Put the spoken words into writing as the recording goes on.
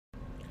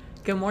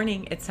Good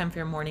morning. It's time for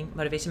your morning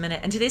motivation minute.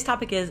 And today's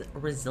topic is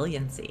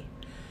resiliency.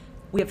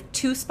 We have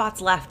 2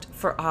 spots left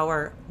for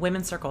our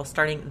women's circle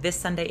starting this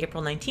Sunday,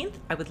 April 19th.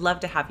 I would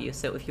love to have you.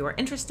 So if you are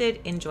interested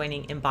in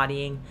joining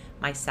Embodying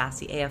My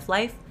Sassy AF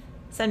Life,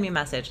 send me a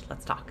message.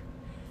 Let's talk.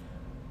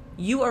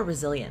 You are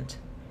resilient.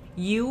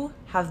 You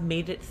have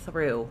made it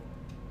through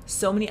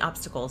so many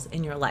obstacles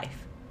in your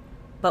life.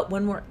 But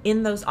when we're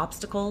in those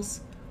obstacles,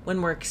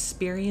 when we're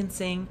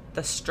experiencing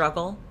the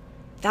struggle,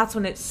 that's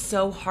when it's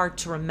so hard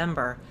to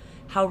remember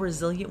how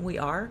resilient we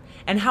are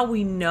and how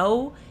we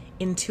know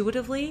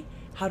intuitively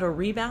how to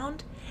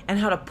rebound and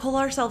how to pull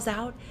ourselves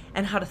out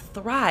and how to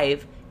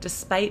thrive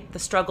despite the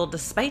struggle,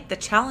 despite the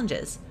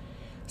challenges.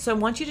 So I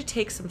want you to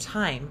take some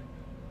time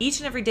each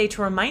and every day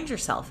to remind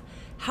yourself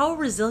how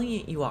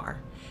resilient you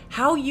are,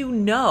 how you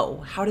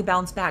know how to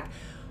bounce back.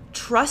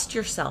 Trust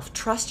yourself,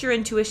 trust your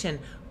intuition.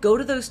 Go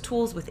to those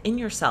tools within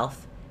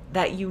yourself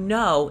that you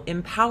know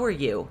empower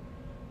you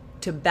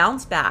to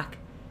bounce back,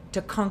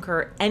 to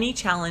conquer any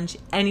challenge,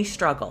 any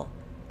struggle,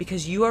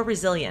 because you are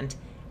resilient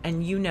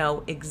and you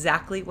know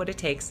exactly what it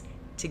takes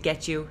to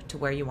get you to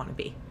where you want to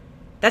be.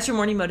 That's your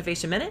morning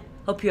motivation minute.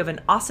 Hope you have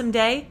an awesome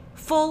day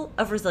full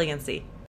of resiliency.